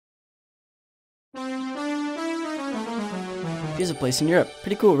Here's a place in Europe.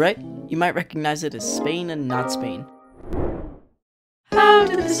 Pretty cool, right? You might recognize it as Spain and not Spain. How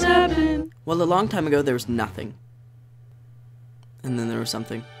did this happen? Well, a long time ago there was nothing. And then there was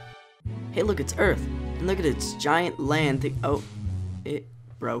something. Hey, look, it's Earth. And look at its giant land thing. Oh, it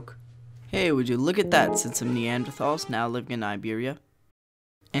broke. Hey, would you look at that, said some Neanderthals now living in Iberia.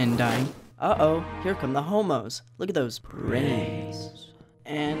 And dying. Uh-oh, here come the homos. Look at those brains.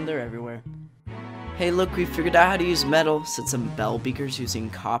 And they're everywhere. Hey, look, we figured out how to use metal, said some bell beakers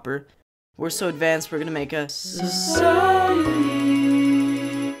using copper. We're so advanced, we're gonna make a society.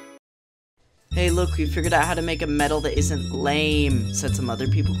 Hey, look, we figured out how to make a metal that isn't lame, said some other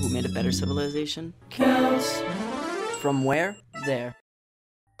people who made a better civilization. Celts. From where? There.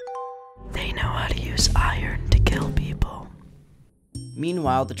 They know how to use iron to kill people.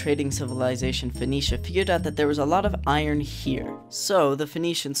 Meanwhile, the trading civilization Phoenicia figured out that there was a lot of iron here. So, the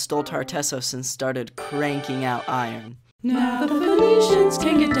Phoenicians stole Tartessos and started cranking out iron. Now the Phoenicians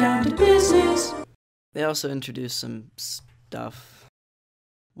can get down to business. They also introduced some stuff.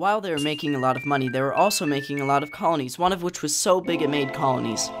 While they were making a lot of money, they were also making a lot of colonies, one of which was so big it made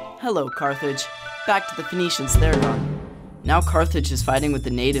colonies. Hello, Carthage. Back to the Phoenicians, they're gone. Now Carthage is fighting with the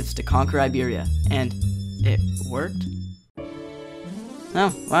natives to conquer Iberia. And it worked?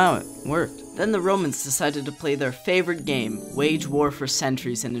 Oh, wow, it worked. Then the Romans decided to play their favorite game, wage war for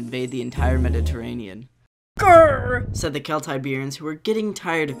centuries and invade the entire Mediterranean. Grrr, said the Celtiberians, who were getting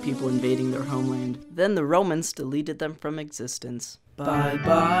tired of people invading their homeland. Then the Romans deleted them from existence.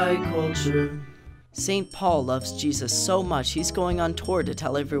 Bye-bye, culture. St. Paul loves Jesus so much he's going on tour to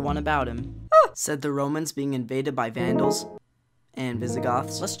tell everyone about him. Said the Romans being invaded by Vandals and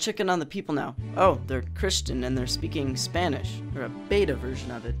Visigoths. Let's check in on the people now. Oh, they're Christian and they're speaking Spanish, or a beta version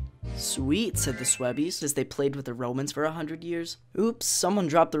of it. Sweet, said the Swebbies, as they played with the Romans for 100 years. Oops, someone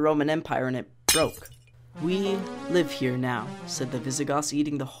dropped the Roman Empire and it broke. We live here now, said the Visigoths,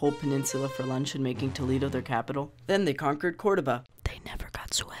 eating the whole peninsula for lunch and making Toledo their capital. Then they conquered Cordoba. They never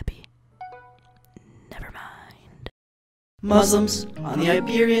got Swebby. Never mind. Muslims on the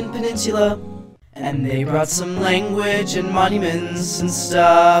Iberian Peninsula. And they brought some language and monuments and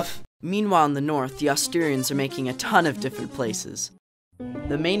stuff. Meanwhile in the north, the Asturians are making a ton of different places.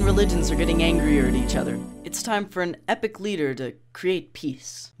 The main religions are getting angrier at each other. It's time for an epic leader to create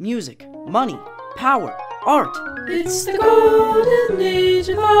peace. Music, money, power, art. It's the golden age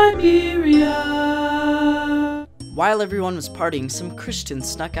of Iberia. While everyone was partying, some Christians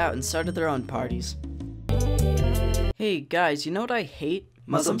snuck out and started their own parties. Hey guys, you know what I hate?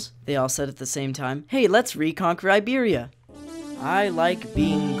 Muslims, they all said at the same time. Hey, let's reconquer Iberia. I like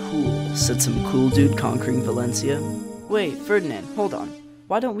being cool, said some cool dude conquering Valencia. Wait, Ferdinand, hold on.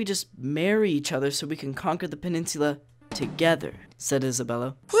 Why don't we just marry each other so we can conquer the peninsula together, said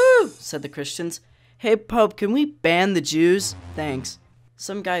Isabella. Woo, said the Christians. Hey Pope, can we ban the Jews? Thanks.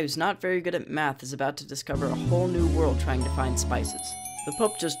 Some guy who's not very good at math is about to discover a whole new world trying to find spices. The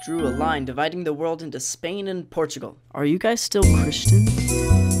Pope just drew a line dividing the world into Spain and Portugal. Are you guys still Christian?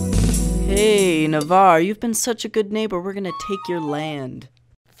 Hey, Navarre, you've been such a good neighbor, we're gonna take your land.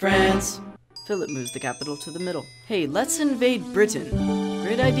 France. Philip moves the capital to the middle. Hey, let's invade Britain.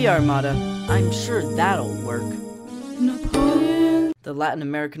 Great idea, Armada. I'm sure that'll work. Napoleon. The Latin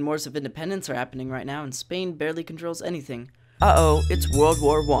American Wars of Independence are happening right now, and Spain barely controls anything. Uh-oh, it's World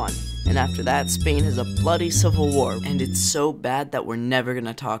War I. And after that, Spain has a bloody civil war, and it's so bad that we're never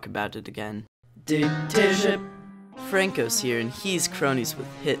gonna talk about it again. Dictatorship. Franco's here, and he's cronies with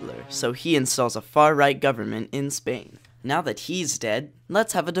Hitler, so he installs a far-right government in Spain. Now that he's dead,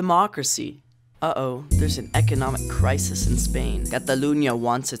 let's have a democracy. Uh-oh, there's an economic crisis in Spain. Catalunya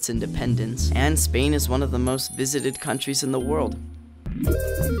wants its independence, and Spain is one of the most visited countries in the world.